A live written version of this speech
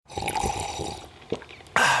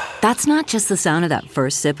That's not just the sound of that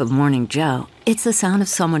first sip of Morning Joe. It's the sound of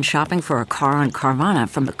someone shopping for a car on Carvana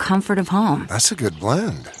from the comfort of home. That's a good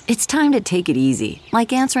blend. It's time to take it easy,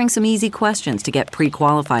 like answering some easy questions to get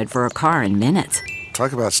pre-qualified for a car in minutes.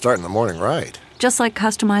 Talk about starting the morning right. Just like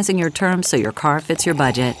customizing your terms so your car fits your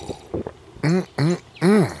budget.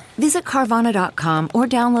 Visit Carvana.com or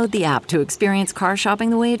download the app to experience car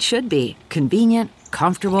shopping the way it should be. Convenient,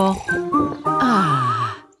 comfortable.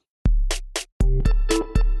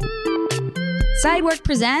 Sidework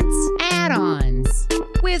presents Add-Ons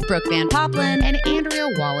with Brooke Van Poplin and Andrea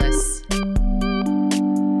Wallace.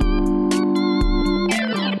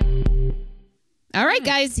 All right,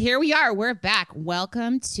 guys, here we are. We're back.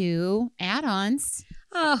 Welcome to Add-Ons.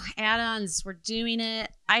 Oh, Add-Ons. We're doing it.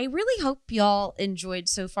 I really hope y'all enjoyed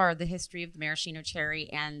so far the history of the maraschino cherry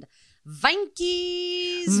and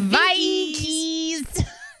Vinkies.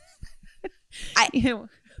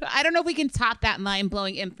 I don't know if we can top that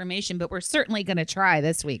mind-blowing information, but we're certainly going to try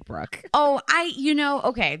this week, Brooke.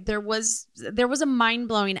 Okay, there was a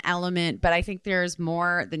mind-blowing element, but I think there's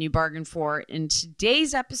more than you bargained for in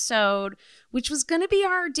today's episode, which was going to be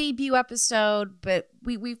our debut episode, but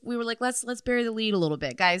we were like, let's bury the lead a little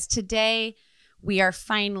bit. Guys, today we are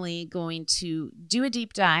finally going to do a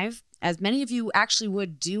deep dive, as many of you actually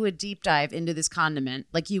would do a deep dive into this condiment,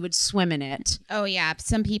 like you would swim in it. Oh, yeah.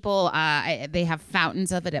 Some people, they have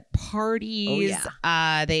fountains of it at parties. Oh,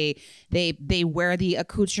 yeah. They wear the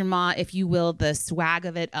accoutrement, if you will, the swag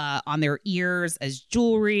of it on their ears as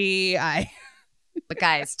jewelry. But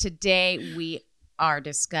guys, today we are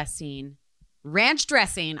discussing ranch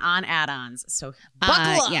dressing on Add-Ons. So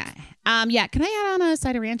buckle up. Yeah. Can I add on a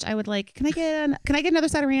side of ranch? I would like. Can I get another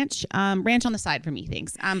side of ranch? Ranch on the side for me,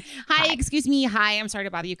 thanks. Hi, excuse me. Hi, I'm sorry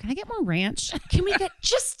to bother you. Can I get more ranch? Can we get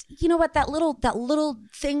just, you know what, that little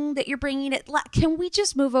thing that you're bringing it? Can we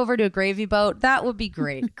just move over to a gravy boat? That would be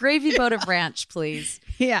great. Gravy boat of ranch, please.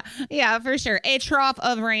 Yeah, for sure. A trough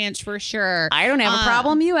of ranch for sure. I don't have a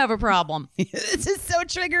problem. You have a problem. This is so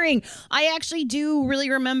triggering. I actually do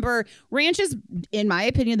really remember ranch is, in my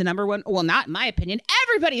opinion, the number one. Well, not in my opinion.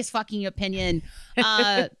 Everybody's fucking opinion.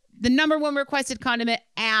 The number one requested condiment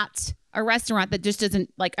at a restaurant that just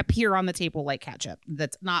doesn't like appear on the table like ketchup.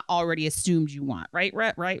 That's not already assumed you want.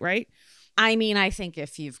 Right. I mean, I think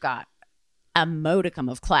if you've got a modicum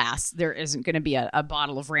of class, there isn't going to be a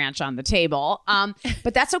bottle of ranch on the table.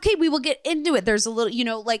 But that's okay. We will get into it. There's a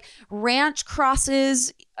little, like ranch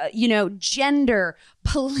crosses, gender,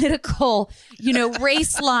 political,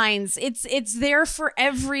 race lines. It's there for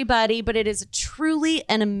everybody, but it is truly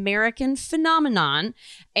an American phenomenon.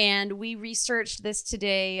 And we researched this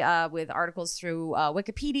today with articles through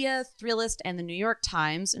Wikipedia, Thrillist, and the New York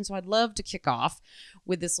Times. And so I'd love to kick off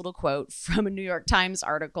with this little quote from a New York Times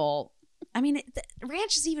article. I mean,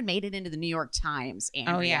 ranch has even made it into the New York Times.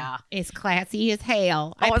 Andrea. Oh, yeah. It's classy as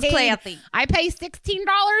hell. It's classy. I pay $16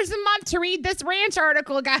 a month to read this ranch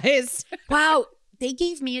article, guys. Wow. They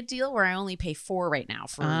gave me a deal where I only pay $4 right now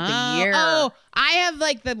for the year. Oh, I have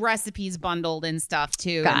like the recipes bundled and stuff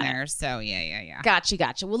too in there. So yeah.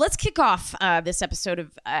 Gotcha. Well, let's kick off this episode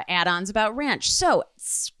of Add-Ons about ranch. So,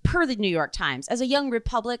 per the New York Times, as a young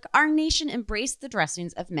republic, our nation embraced the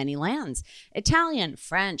dressings of many lands: Italian,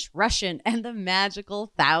 French, Russian, and the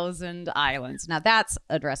magical Thousand Islands. Now, that's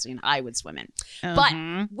a dressing I would swim in. But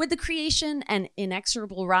with the creation and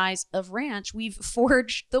inexorable rise of ranch, we've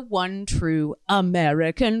forged the one true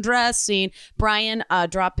American dressing. Brian,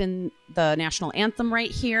 drop in the national anthem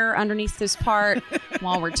right here underneath this part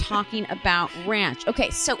while we're talking about ranch. Okay,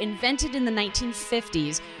 so invented in the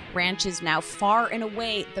 1950s, ranch is now far and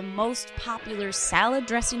away the most popular salad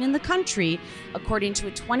dressing in the country, according to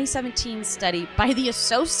a 2017 study by the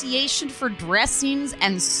Association for Dressings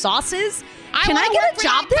and Sauces. Can I get a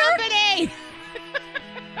job there?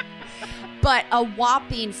 But a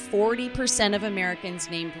whopping 40% of Americans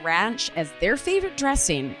named ranch as their favorite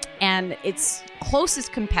dressing, and its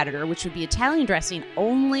closest competitor, which would be Italian dressing,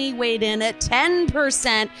 only weighed in at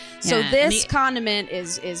 10%. So this condiment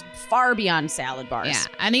is far beyond salad bars. Yeah,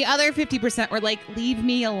 and the other 50% were like, leave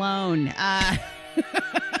me alone. I'm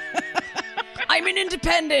an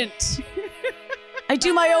independent. I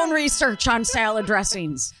do my own research on salad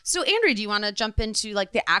dressings. So, Andrea, do you want to jump into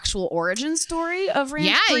like the actual origin story of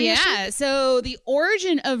ranch creation? Yeah. So the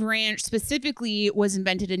origin of ranch specifically was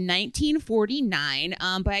invented in 1949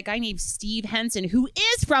 by a guy named Steve Henson, who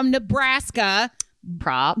is from Nebraska.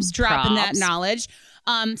 Props. Dropping that knowledge.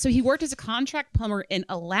 So he worked as a contract plumber in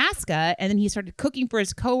Alaska, and then he started cooking for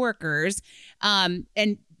his coworkers. And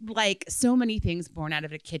like so many things born out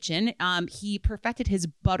of a kitchen, he perfected his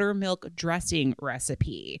buttermilk dressing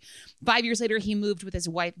recipe. 5 years later, he moved with his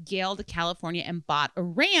wife, Gail, to California and bought a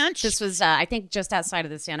ranch. This was, I think, just outside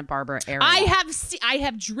of the Santa Barbara area. I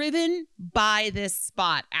have driven by this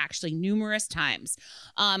spot, actually, numerous times.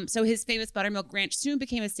 So his famous buttermilk ranch soon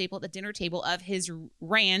became a staple at the dinner table of his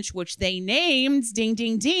ranch, which they named, ding,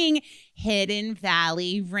 ding, ding, Hidden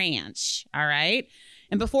Valley Ranch. All right.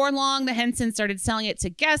 And before long, the Hensons started selling it to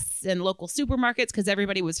guests and local supermarkets because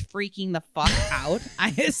everybody was freaking the fuck out, I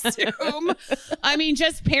assume. I mean,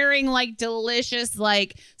 just pairing like delicious,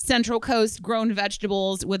 like Central Coast grown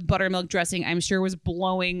vegetables with buttermilk dressing, I'm sure was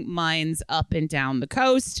blowing minds up and down the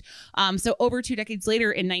coast. So over 2 decades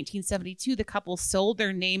later, in 1972, the couple sold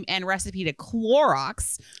their name and recipe to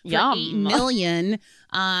Clorox for $8 million.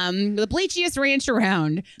 The bleachiest ranch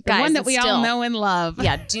around. The Guys, one that we all know and love.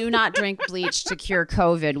 Yeah, do not drink bleach to cure COVID.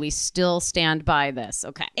 We still stand by this.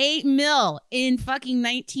 Okay. $8 million in fucking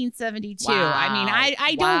 1972. Wow. I mean,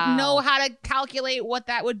 I don't know how to calculate what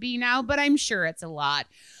that would be now, but I'm sure it's a lot.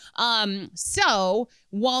 So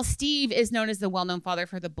while Steve is known as the well-known father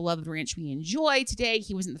for the beloved ranch we enjoy today,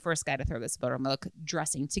 he wasn't the first guy to throw this buttermilk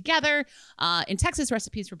dressing together. In Texas,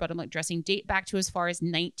 recipes for buttermilk dressing date back to as far as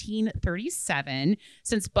 1937,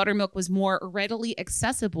 since buttermilk was more readily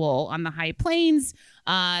accessible on the high plains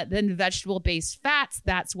than vegetable-based fats.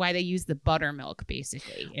 That's why they use the buttermilk,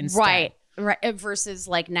 basically, instead. Right. Versus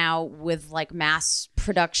like now with like mass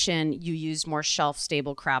production, you use more shelf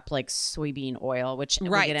stable crap like soybean oil, which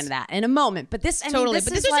we'll get into that in a moment. But this, Totally. I mean, this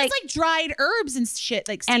but this is was just like dried herbs and shit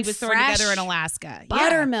like Steve was throwing together in Alaska.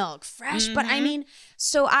 Buttermilk, fresh. But I mean,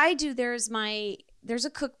 so there's a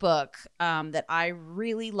cookbook that I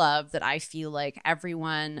really love that I feel like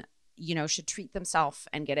everyone, should treat themselves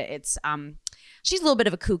and get it. It's she's a little bit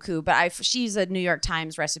of a cuckoo, but she's a New York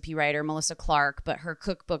Times recipe writer, Melissa Clark, but her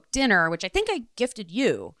cookbook Dinner, which I think I gifted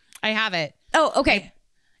you. I have it. Oh, okay.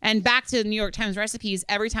 And back to New York Times recipes,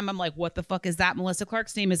 every time I'm like, what the fuck is that? Melissa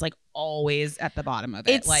Clark's name is like always at the bottom of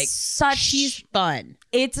it. It's like she's fun.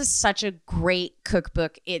 It's such a great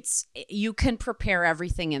cookbook. You can prepare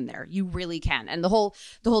everything in there. You really can. And the whole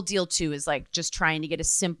deal too is like just trying to get a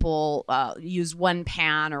simple, use one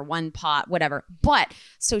pan or one pot, whatever. But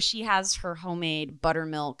so she has her homemade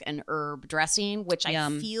buttermilk and herb dressing, which I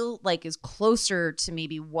feel like is closer to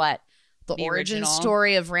maybe what the origin original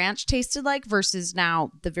story of ranch tasted like versus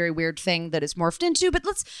now the very weird thing that it's morphed into. But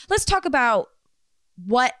let's talk about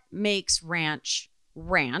what makes ranch.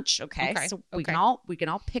 Okay. So we can all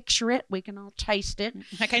picture it. We can all taste it.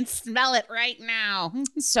 I can smell it right now.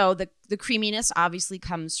 So the creaminess obviously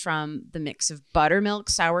comes from the mix of buttermilk,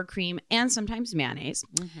 sour cream, and sometimes mayonnaise.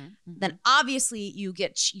 Then obviously you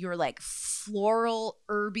get your like floral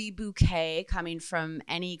herby bouquet coming from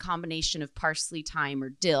any combination of parsley, thyme, or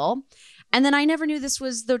dill. And then I never knew this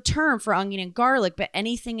was the term for onion and garlic, but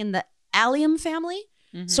anything in the allium family.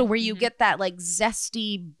 So where you get that like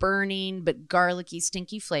zesty, burning, but garlicky,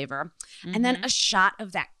 stinky flavor. And then a shot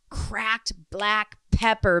of that cracked black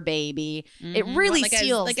pepper, baby. It really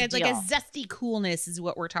seals the deal. Like a zesty coolness is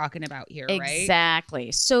what we're talking about here, right?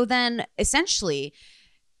 Exactly. So then essentially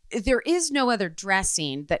there is no other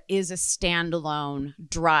dressing that is a standalone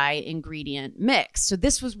dry ingredient mix. So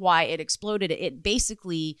this was why it exploded. It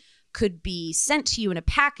basically could be sent to you in a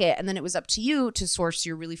packet, and then it was up to you to source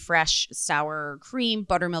your really fresh sour cream,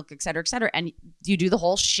 buttermilk, et cetera, and you do the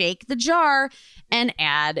whole shake the jar and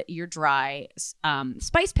add your dry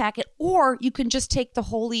spice packet, or you can just take the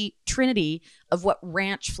holy trinity of what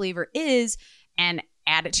ranch flavor is and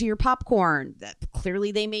add it to your popcorn. That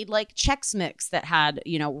clearly they made like Chex Mix that had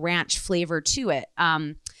ranch flavor to it,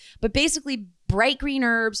 but basically bright green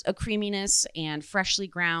herbs, a creaminess, and freshly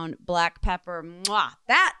ground black pepper. Mwah.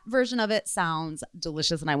 That version of it sounds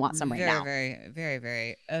delicious, and I want some right now. Very, very,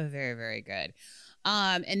 very, very, very good.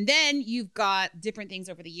 And then you've got different things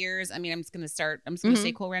over the years. I mean, I'm just going to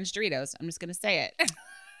say Cool Ranch Doritos. I'm just going to say it.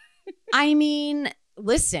 I mean,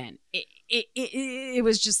 listen, it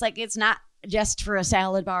was just like, it's not just for a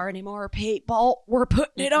salad bar anymore, people. We're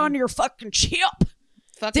putting it on your fucking chip.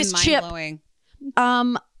 Fucking mind-blowing.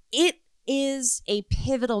 It is a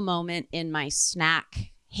pivotal moment in my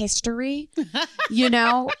snack history.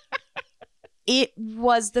 It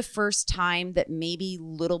was the first time that maybe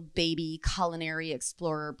little baby culinary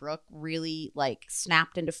explorer Brooke really like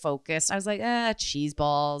snapped into focus. I was like, cheese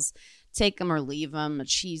balls, take them or leave them, a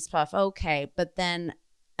cheese puff, okay. But then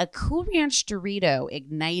a Cool Ranch Dorito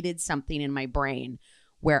ignited something in my brain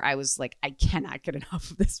where I was like, I cannot get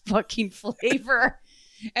enough of this fucking flavor.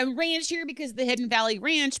 And ranch here because the Hidden Valley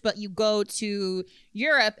Ranch, but you go to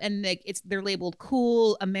Europe and they're labeled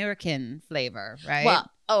cool American flavor, right? Well,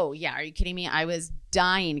 Oh, yeah. Are you kidding me? I was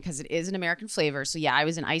dying because it is an American flavor. So, yeah, I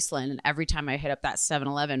was in Iceland. And every time I hit up that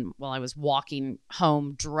 7-Eleven while I was walking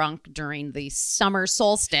home drunk during the summer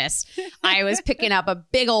solstice, I was picking up a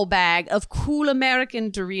big old bag of cool American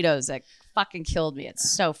Doritos that fucking killed me.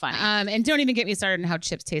 It's so funny. And don't even get me started on how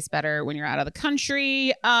chips taste better when you're out of the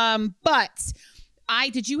country. But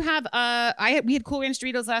we had Cool Ranch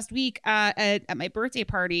Doritos last week at my birthday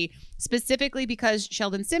party, specifically because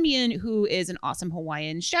Sheldon Simeon, who is an awesome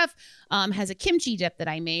Hawaiian chef, has a kimchi dip that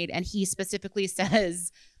I made. And he specifically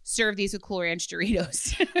says, serve these with Cool Ranch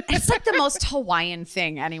Doritos. It's like the most Hawaiian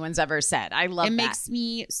thing anyone's ever said. I love it. It makes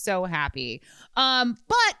me so happy.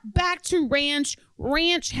 But back to ranch.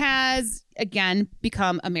 Ranch has, again,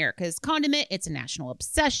 become America's condiment. It's a national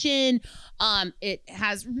obsession. It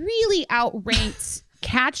has really outranked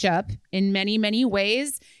ketchup in many, many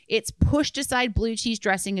ways. It's pushed aside blue cheese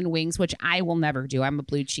dressing and wings, which I will never do. I'm a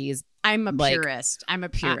blue cheese. I'm a purist. I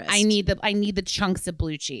need the chunks of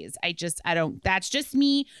blue cheese. I don't. That's just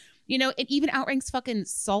me. You know, it even outranks fucking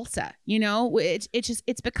salsa. You know,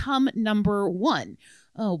 it's become number one.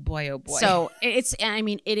 Oh boy, oh boy. So it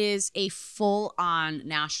is a full-on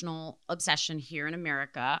national obsession here in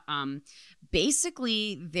America.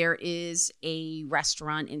 Basically, there is a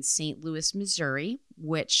restaurant in St. Louis, Missouri,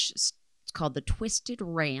 which is called the Twisted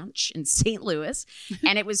Ranch in St. Louis.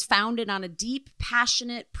 And it was founded on a deep,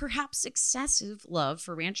 passionate, perhaps excessive love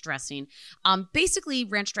for ranch dressing. Basically,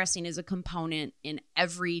 ranch dressing is a component in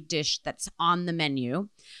every dish that's on the menu.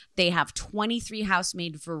 They have 23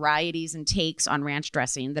 house-made varieties and takes on ranch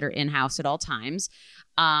dressing that are in-house at all times.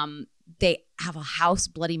 They have a house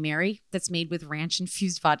Bloody Mary that's made with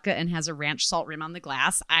ranch-infused vodka and has a ranch salt rim on the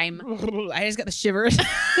glass. I just got the shivers.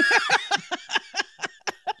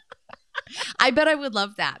 I bet I would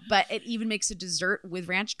love that. But it even makes a dessert with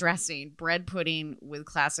ranch dressing, bread pudding with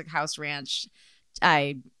classic house ranch.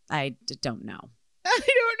 I don't know. I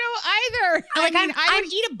don't know either. I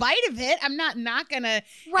would eat a bite of it. I'm not gonna.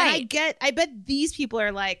 Right. I bet these people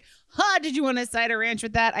are like, huh, did you want a side of ranch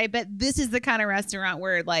with that? I bet this is the kind of restaurant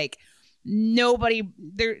where like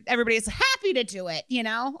everybody's happy to do it, you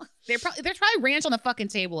know? There's probably ranch on the fucking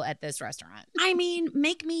table at this restaurant. I mean,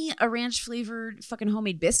 make me a ranch flavored fucking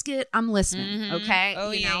homemade biscuit. I'm listening. Okay.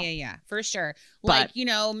 Oh, yeah, for sure. Like, you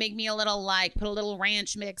know, make me a little put a little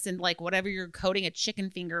ranch mix and like whatever you're coating a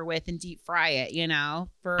chicken finger with and deep fry it, you know?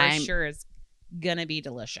 For sure it's gonna be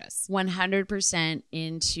delicious. 100%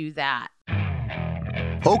 into that.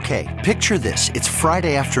 Okay, picture this. It's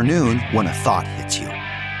Friday afternoon when a thought hits you.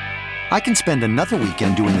 I can spend another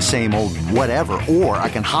weekend doing the same old whatever, or I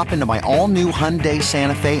can hop into my all-new Hyundai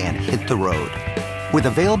Santa Fe and hit the road. With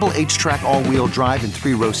available H-Track all-wheel drive and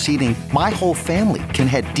 3-row seating, my whole family can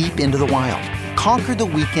head deep into the wild. Conquer the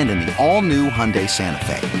weekend in the all-new Hyundai Santa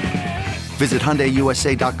Fe. Visit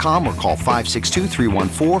HyundaiUSA.com or call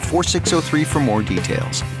 562-314-4603 for more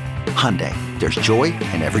details. Hyundai, there's joy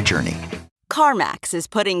in every journey. CarMax is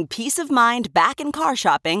putting peace of mind back in car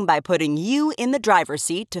shopping by putting you in the driver's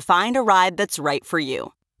seat to find a ride that's right for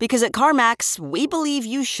you. Because at CarMax, we believe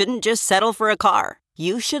you shouldn't just settle for a car.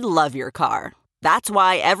 You should love your car. That's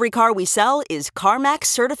why every car we sell is CarMax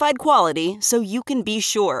certified quality, so you can be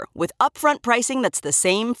sure with upfront pricing that's the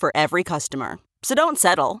same for every customer. So don't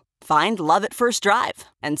settle. Find love at first drive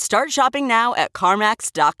and start shopping now at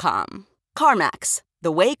CarMax.com. CarMax,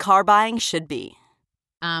 the way car buying should be.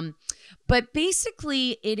 But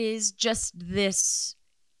basically, it is just this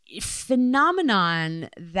phenomenon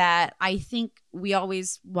that I think we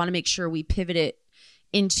always want to make sure we pivot it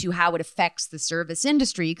into how it affects the service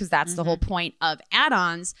industry, because that's the whole point of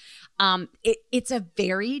add-ons. It's a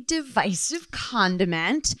very divisive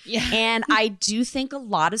condiment. Yeah. And I do think a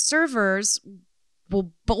lot of servers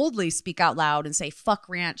will boldly speak out loud and say, fuck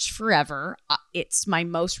ranch forever. It's my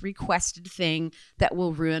most requested thing that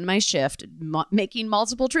will ruin my shift, making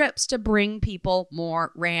multiple trips to bring people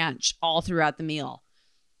more ranch all throughout the meal.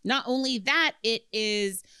 Not only that, it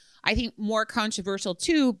is, I think, more controversial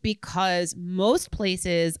too, because most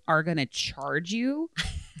places are going to charge you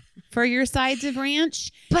for your sides of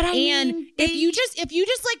ranch. But if you just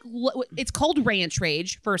like, it's called ranch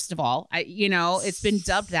rage, first of all, it's been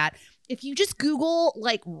dubbed that. If you just Google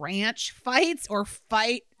like ranch fights or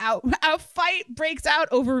a fight breaks out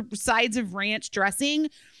over sides of ranch dressing,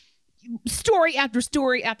 story after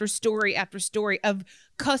story after story after story of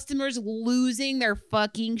customers losing their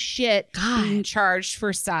fucking shit being charged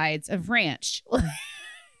for sides of ranch.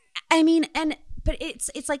 I mean, but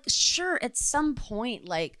it's like, sure, at some point,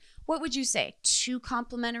 like, What would you say? 2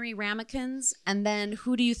 complimentary ramekins? And then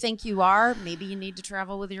who do you think you are? Maybe you need to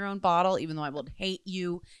travel with your own bottle, even though I would hate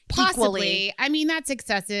you Possibly. equally. I mean, that's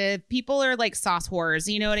excessive. People are like sauce whores.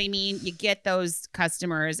 You know what I mean? You get those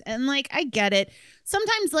customers. And like, I get it.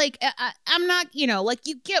 Sometimes like, I'm not, you know, like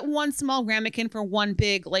you get 1 small ramekin for 1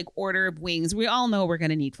 big like order of wings. We all know we're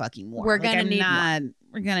going to need fucking more. We're going to need more.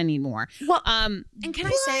 We're going to need more. Well, and can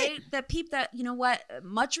I say that you know what?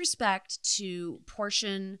 Much respect to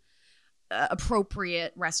portion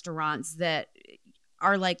appropriate restaurants that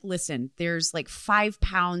are like, listen, there's like 5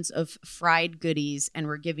 pounds of fried goodies and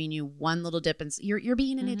we're giving you 1 little dip, and you're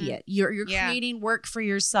being an idiot. You're creating work for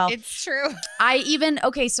yourself. It's true.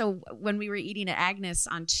 So when we were eating at Agnes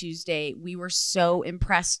on Tuesday, we were so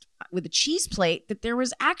impressed with the cheese plate that there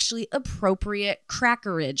was actually appropriate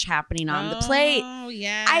crackerage happening on the plate. Oh,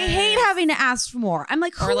 yeah. I hate having to ask for more. I'm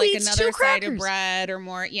like, who or like eats another 2 crackers? side of bread or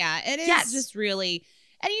more. Yeah, it is just really.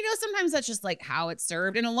 And, you know, sometimes that's just like how it's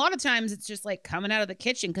served. And a lot of times it's just like coming out of the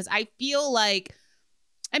kitchen. Because I feel like,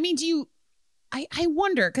 I mean, I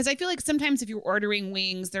wonder, because I feel like sometimes if you're ordering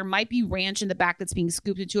wings, there might be ranch in the back that's being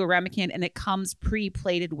scooped into a ramekin and it comes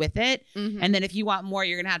pre-plated with it. Mm-hmm. And then if you want more,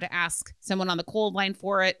 you're going to have to ask someone on the cold line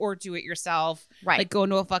for it or do it yourself. Right. Like go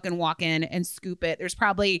into a fucking walk-in and scoop it. There's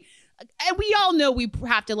probably... And we all know we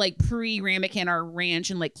have to like pre-ramekin our ranch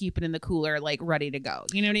and like keep it in the cooler like ready to go.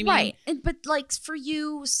 You know what I mean? Right. But like for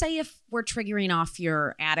you, say if we're triggering off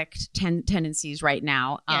your addict tendencies right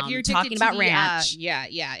now, if you're talking about ranch.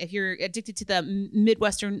 If you're addicted to the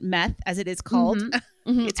Midwestern meth, as it is called,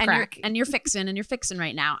 it's crack. You're fixing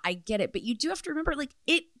right now. I get it. But you do have to remember, like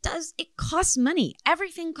it costs money.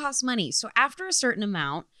 Everything costs money. So after a certain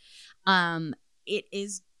amount, it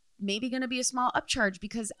is maybe going to be a small upcharge,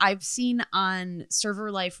 because I've seen on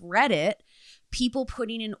Server Life Reddit people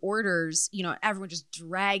putting in orders, you know, everyone just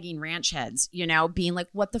dragging ranch heads, you know, being like,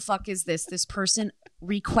 what the fuck is this? This person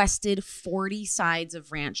requested 40 sides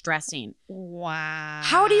of ranch dressing. Wow.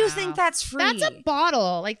 How do you think that's free? That's a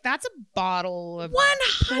bottle. Like that's a bottle of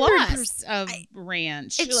 100% of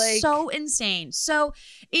ranch. It's like, so insane. So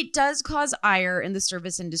it does cause ire in the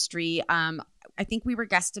service industry. I think we were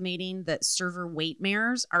guesstimating that server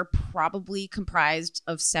waitmares are probably comprised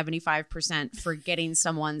of 75% for getting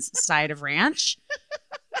someone's side of ranch.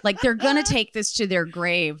 Like they're going to take this to their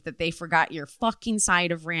grave that they forgot your fucking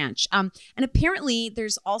side of ranch. And apparently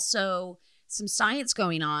there's also some science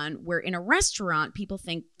going on where in a restaurant, people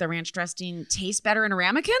think the ranch dressing tastes better in a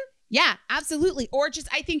ramekin. Yeah, absolutely. Or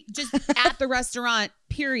I think just at the restaurant,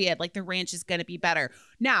 period, like the ranch is going to be better.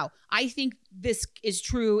 Now, I think this is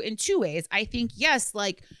true in 2 ways. I think, yes,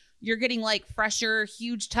 like you're getting like fresher,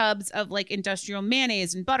 huge tubs of like industrial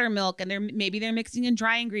mayonnaise and buttermilk, and maybe they're mixing in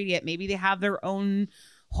dry ingredient. Maybe they have their own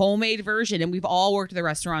homemade version, and we've all worked at the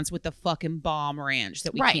restaurants with the fucking bomb ranch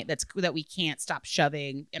that we can't stop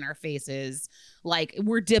shoving in our faces. Like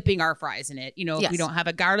we're dipping our fries in it. You know, if we don't have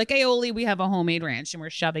a garlic aioli, we have a homemade ranch and we're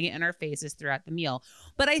shoving it in our faces throughout the meal.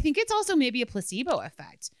 But I think it's also maybe a placebo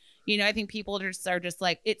effect. You know, I think people are just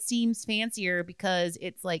like, it seems fancier because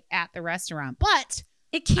it's like at the restaurant. But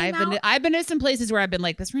it came I've been to some places where I've been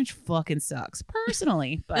like, this ranch fucking sucks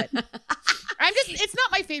personally, but it's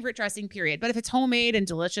not my favorite dressing, period. But if it's homemade and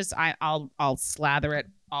delicious, I'll slather it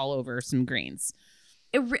all over some greens.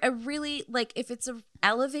 It really, like, if it's an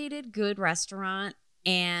elevated good restaurant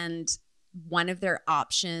and one of their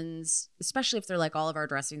options, especially if they're like all of our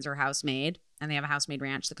dressings are house made and they have a house made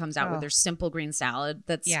ranch that comes out with their simple green salad,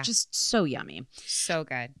 that's just so yummy. So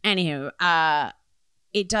good. Anywho,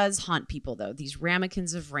 it does haunt people, though. These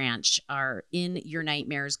ramekins of ranch are in your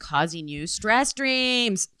nightmares, causing you stress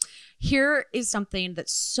dreams. Here is something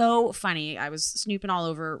that's so funny. I was snooping all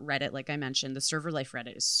over Reddit, like I mentioned. The Server Life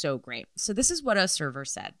Reddit is so great. So this is what a server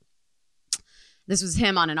said. This was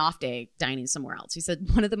him on an off day dining somewhere else. He said,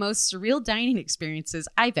 one of the most surreal dining experiences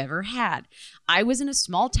I've ever had. I was in a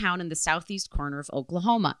small town in the southeast corner of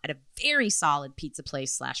Oklahoma at a very solid pizza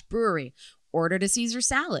place / brewery. Ordered a Caesar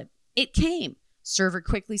salad. It came. Server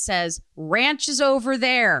quickly says, ranch is over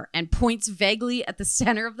there, and points vaguely at the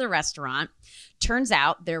center of the restaurant. Turns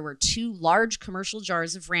out there were 2 large commercial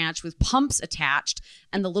jars of ranch with pumps attached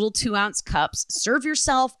and the little 2-ounce cups. Serve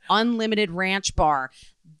yourself unlimited ranch bar.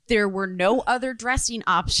 There were no other dressing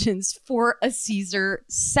options for a Caesar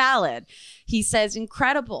salad. He says,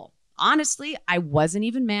 incredible. Honestly, I wasn't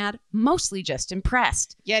even mad, mostly just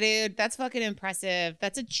impressed. Yeah, dude, that's fucking impressive.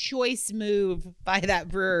 That's a choice move by that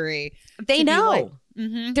brewery. They know.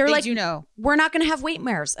 Like, They're like, do know. We're not going to have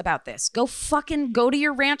waitmares about this. Go to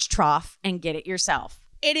your ranch trough and get it yourself.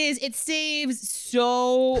 It is. It saves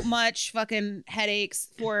so much fucking headaches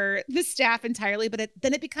for the staff entirely, but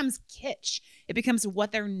then it becomes kitsch. It becomes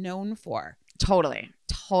what they're known for. Totally.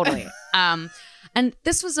 And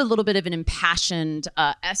this was a little bit of an impassioned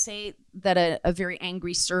essay that a very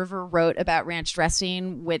angry server wrote about ranch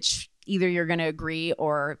dressing, which either you're going to agree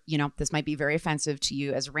or, this might be very offensive to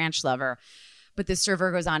you as a ranch lover. But this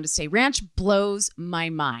server goes on to say, ranch blows my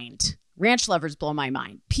mind. Ranch lovers blow my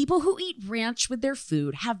mind. People who eat ranch with their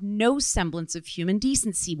food have no semblance of human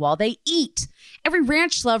decency while they eat. Every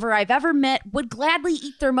ranch lover I've ever met would gladly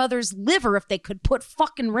eat their mother's liver if they could put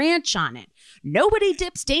fucking ranch on it. Nobody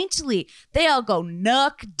dips daintily. They all go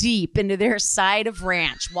nuck deep into their side of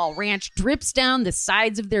ranch while ranch drips down the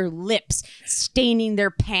sides of their lips, staining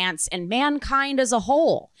their pants and mankind as a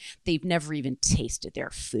whole. They've never even tasted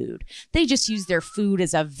their food. They just use their food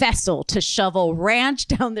as a vessel to shovel ranch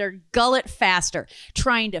down their gullet faster,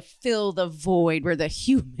 trying to fill the void where the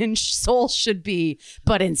human soul should be,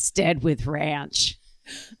 but instead with ranch.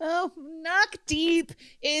 Oh, knock deep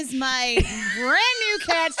is my brand new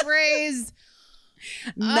catchphrase.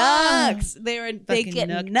 Nucks. They get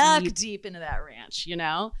nuck deep. deep into that ranch,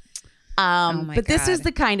 But this is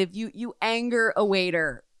the kind of you anger a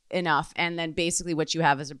waiter enough, and then basically what you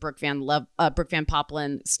have is a Brooke Van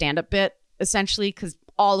Poppelen stand-up bit, essentially, because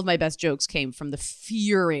all of my best jokes came from the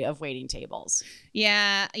fury of waiting tables.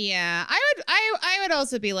 Yeah. I would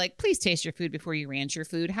also be like, please taste your food before you ranch your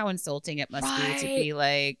food. How insulting it must be to be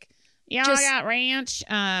like, I got ranch.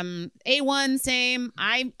 A1, same.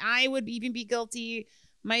 I would even be guilty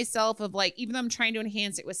myself of like, even though I'm trying to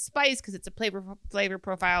enhance it with spice because it's a flavor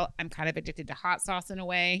profile, I'm kind of addicted to hot sauce in a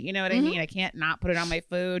way. You know what I mean? I can't not put it on my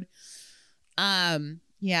food.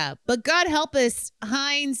 Yeah, but God help us,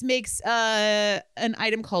 Heinz makes an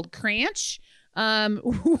item called Cranch,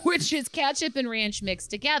 which is ketchup and ranch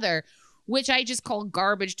mixed together, which I just call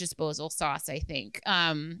garbage disposal sauce, I think.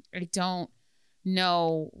 I don't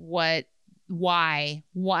know why.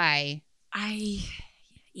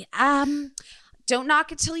 Don't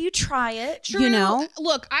knock it till you try it. True.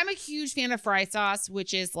 Look, I'm a huge fan of fry sauce,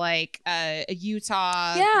 which is like a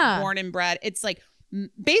Utah born and bred. It's like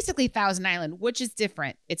basically Thousand Island, which is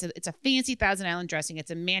different. It's a fancy Thousand Island dressing. It's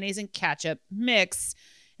a mayonnaise and ketchup mix,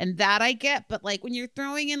 and that I get. But like when you're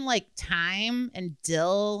throwing in like thyme and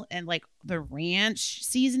dill and like the ranch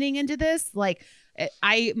seasoning into this, like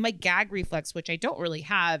my gag reflex, which I don't really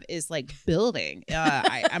have, is like building.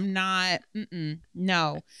 I'm not.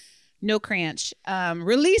 No cranch.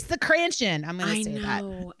 Release the cranchin'. I'm gonna say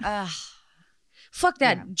that. Fuck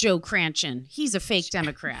that Joe Cranchin. He's a fake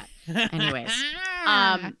Democrat. Anyways.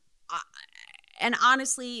 And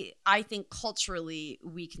honestly, I think culturally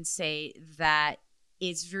we can say that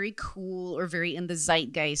it's very cool or very in the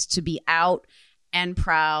zeitgeist to be out and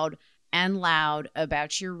proud and loud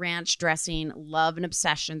about your ranch dressing, love and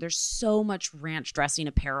obsession. There's so much ranch dressing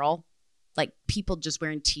apparel. Like people just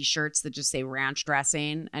wearing t-shirts that just say ranch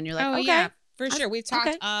dressing. And you're like, okay. Yeah, for sure. We've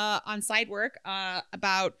talked on side work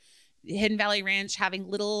about Hidden Valley Ranch having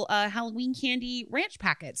little Halloween candy ranch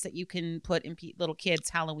packets that you can put in little kids'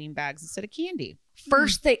 Halloween bags instead of candy.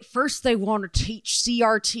 First they want to teach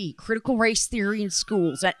CRT, critical race theory, in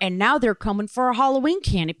schools, and now they're coming for a Halloween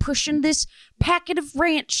candy, pushing this packet of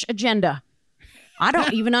ranch agenda. I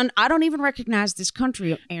don't even recognize this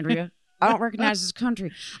country, Andrea. I don't recognize this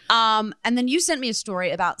country. And then you sent me a story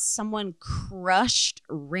about someone crushed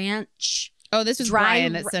ranch. Oh, this was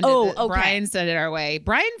Brian that sent it. Okay. Brian sent it our way.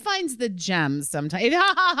 Brian finds the gems sometimes.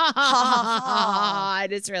 I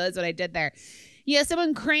just realized what I did there. Yeah,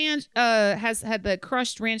 someone has had the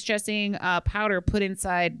crushed ranch dressing powder put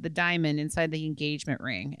inside the diamond inside the engagement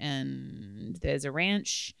ring. And there's a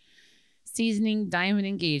ranch seasoning diamond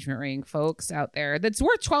engagement ring, folks, out there that's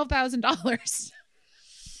worth $12,000.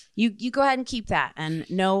 You go ahead and keep that. And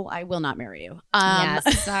no, I will not marry you.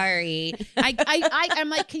 Yes, sorry. I'm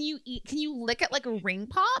like, can you lick it like a ring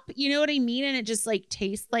pop? You know what I mean? And it just like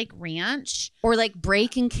tastes like ranch. Or like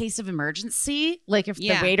break in case of emergency. Like if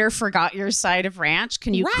the waiter forgot your side of ranch,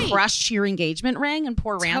 can you crush your engagement ring and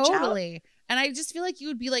pour ranch out? Totally. And I just feel like you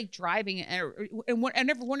would be like driving and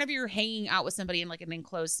whenever you're hanging out with somebody in like an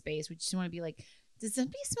enclosed space, we just want to be like, does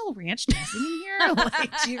somebody smell ranch dressing in here?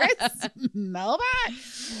 Like, do you guys smell that?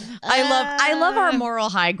 I love our moral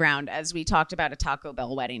high ground, as we talked about a Taco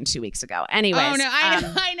Bell wedding 2 weeks ago. Anyways. Oh no,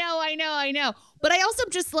 I know. But I also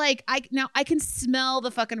just like I can smell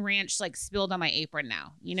the fucking ranch like spilled on my apron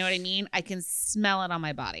now. You know what I mean? I can smell it on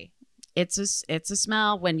my body. It's a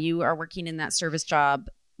smell when you are working in that service job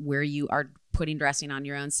where you are putting dressing on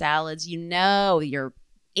your own salads. You know your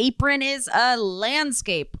apron is a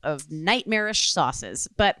landscape of nightmarish sauces.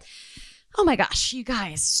 But Oh my gosh, you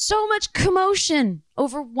guys, so much commotion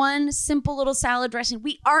over one simple little salad dressing.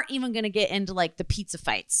 We aren't even going to get into like the pizza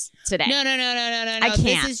fights today. No. I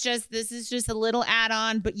can't. This is just a little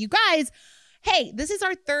add-on. But you guys, hey, this is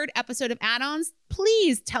our third episode of Add-Ons.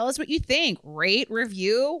 Please tell us what you think. Rate,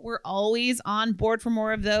 review. We're always on board for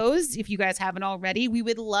more of those. If you guys haven't already, we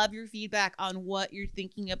would love your feedback on what you're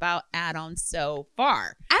thinking about Add-Ons so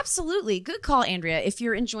far. Absolutely. Good call, Andrea. If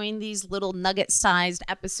you're enjoying these little nugget-sized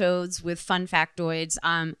episodes with fun factoids,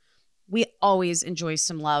 we always enjoy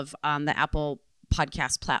some love on the Apple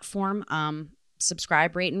podcast platform.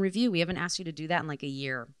 Subscribe, rate, and review. We haven't asked you to do that in like a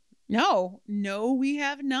year. No, we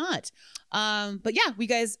have not. But yeah,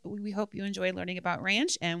 we hope you enjoy learning about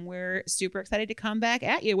ranch, and we're super excited to come back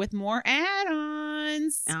at you with more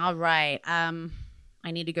add-ons. All right.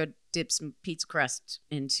 I need to go dip some pizza crust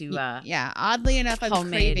into yeah, oddly enough, I'm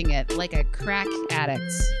homemade. craving it like a crack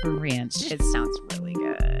addict for ranch. It sounds really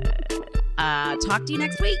good. Talk to you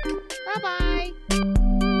next week. Bye-bye.